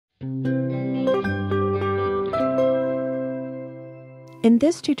In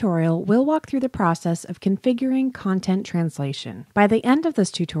this tutorial, we'll walk through the process of configuring content translation. By the end of this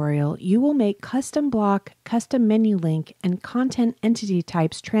tutorial, you will make custom block, custom menu link, and content entity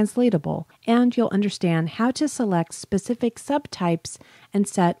types translatable, and you'll understand how to select specific subtypes and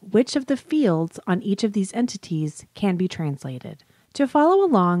set which of the fields on each of these entities can be translated. To follow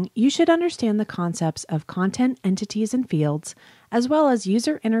along, you should understand the concepts of content entities and fields, as well as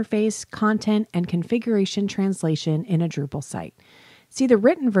user interface, content, and configuration translation in a Drupal site. See the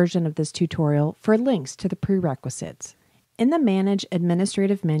written version of this tutorial for links to the prerequisites. In the Manage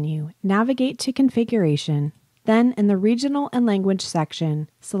Administrative menu, navigate to Configuration, then in the Regional and Language section,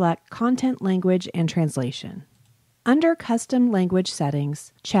 select Content Language and Translation. Under Custom Language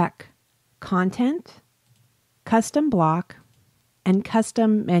Settings, check Content, Custom Block, and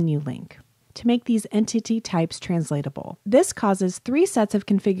Custom Menu Link to make these entity types translatable. This causes 3 sets of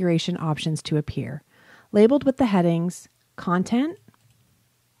configuration options to appear, labeled with the headings Content,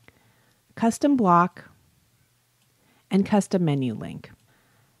 Custom Block, and Custom Menu Link.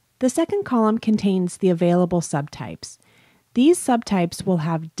 The second column contains the available subtypes. These subtypes will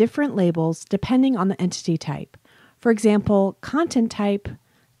have different labels depending on the entity type. For example, Content Type,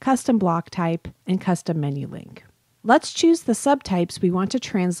 Custom Block Type, and Custom Menu Link. Let's choose the subtypes we want to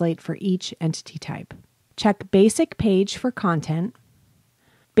translate for each entity type. Check Basic Page for Content,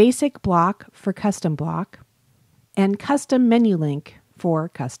 Basic Block for Custom Block, and Custom Menu Link for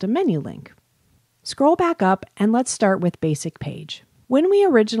Custom Menu Link. Scroll back up and let's start with Basic Page. When we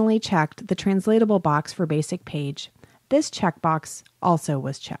originally checked the translatable box for Basic Page, this checkbox also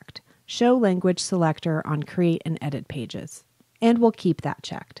was checked. Show Language Selector on Create and Edit Pages. And we'll keep that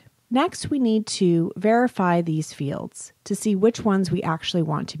checked. Next, we need to verify these fields to see which ones we actually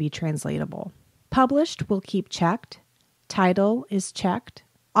want to be translatable. Published we'll keep checked. Title is checked.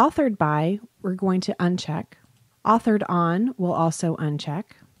 Authored by, we're going to uncheck. Authored on, we'll also uncheck.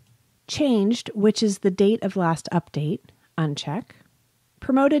 Changed, which is the date of last update, uncheck.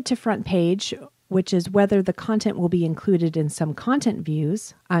 Promoted to front page, which is whether the content will be included in some content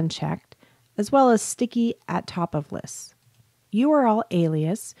views, unchecked, as well as sticky at top of lists. URL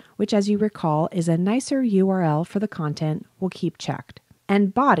alias, which as you recall is a nicer URL for the content, will keep checked.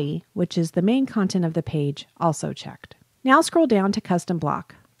 And body, which is the main content of the page, also checked. Now scroll down to Custom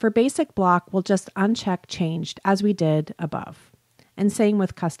Block. For Basic Block, we'll just uncheck Changed as we did above. And same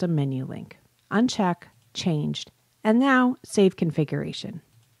with Custom Menu Link. Uncheck, Changed, and now Save Configuration.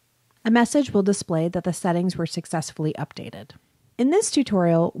 A message will display that the settings were successfully updated. In this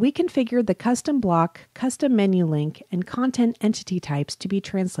tutorial, we configured the Custom Block, Custom Menu Link, and Content Entity types to be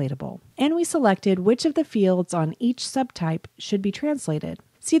translatable, and we selected which of the fields on each subtype should be translated.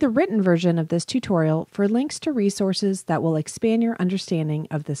 See the written version of this tutorial for links to resources that will expand your understanding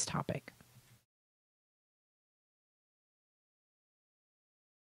of this topic.